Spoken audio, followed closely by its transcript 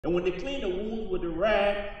And when they clean the wounds with the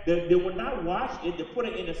rag, they will not wash it. They put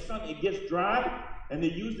it in the sun. It gets dry. And they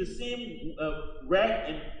use the same rag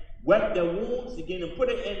and wet their wounds again and put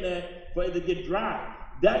it in there for it to get dry.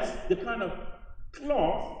 That's the kind of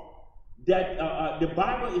cloth that the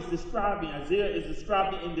Bible is describing, Isaiah is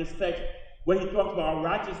describing in this text, where he talks about our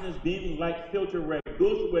righteousness being like filter rags.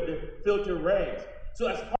 Those were the filter rags. So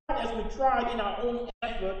as hard as we tried in our own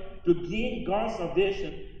effort to gain God's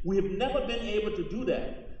salvation, we have never been able to do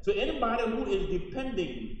that. So anybody who is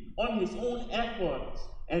depending on his own efforts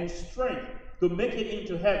and strength to make it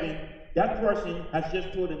into heaven, that person has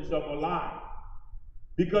just told himself a lie.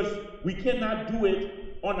 Because we cannot do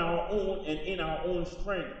it on our own and in our own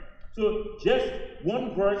strength. So just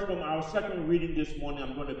one verse from our second reading this morning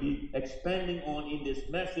I'm going to be expanding on in this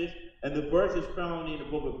message. And the verse is found in the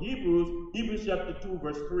book of Hebrews, Hebrews chapter 2,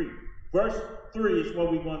 verse 3. Verse 3 is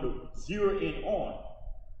what we're going to zero in on.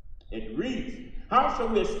 It reads, how shall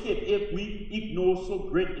we escape if we ignore so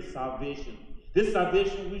great a salvation? This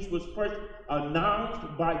salvation, which was first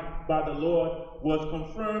announced by the Lord, was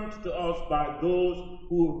confirmed to us by those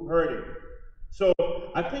who heard it. So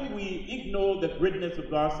I think we ignore the greatness of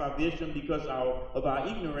God's salvation because of our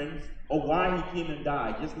ignorance of why he came and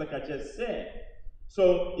died, just like I just said.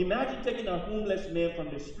 So imagine taking a homeless man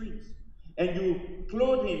from the streets and you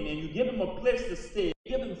clothe him and you give him a place to stay,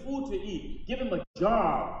 give him food to eat, give him a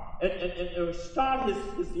job, and start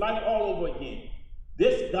his life all over again.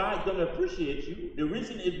 This guy is going to appreciate you. The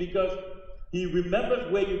reason is because he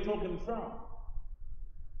remembers where you took him from.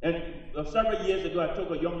 And several years ago, I took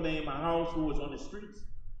a young man in my house who was on the streets.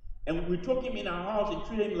 And we took him in our house and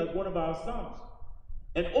treated him like one of our sons.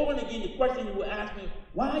 And over and again, the question he would ask me,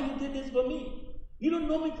 why you did this for me? You don't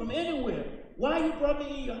know me from anywhere. Why you brought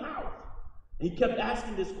me in your house? And he kept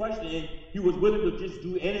asking this question, and he was willing to just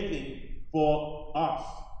do anything for us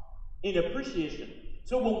in appreciation.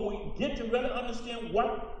 So when we get to really understand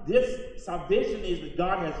what this salvation is that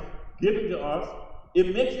God has given to us,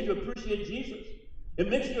 it makes you to appreciate Jesus. It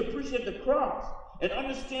makes you appreciate the cross and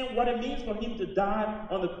understand what it means for him to die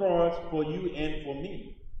on the cross for you and for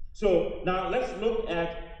me. So now let's look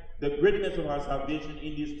at the greatness of our salvation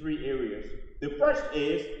in these three areas. The first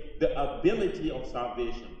is the ability of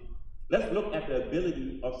salvation. Let's look at the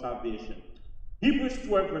ability of salvation. Hebrews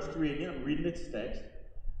 12 verse 3 again, I'm reading this text.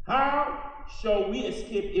 How shall we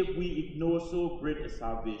escape if we ignore so great a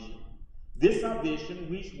salvation? This salvation,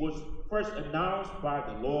 which was first announced by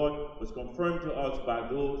the Lord, was confirmed to us by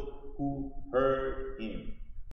those who heard him.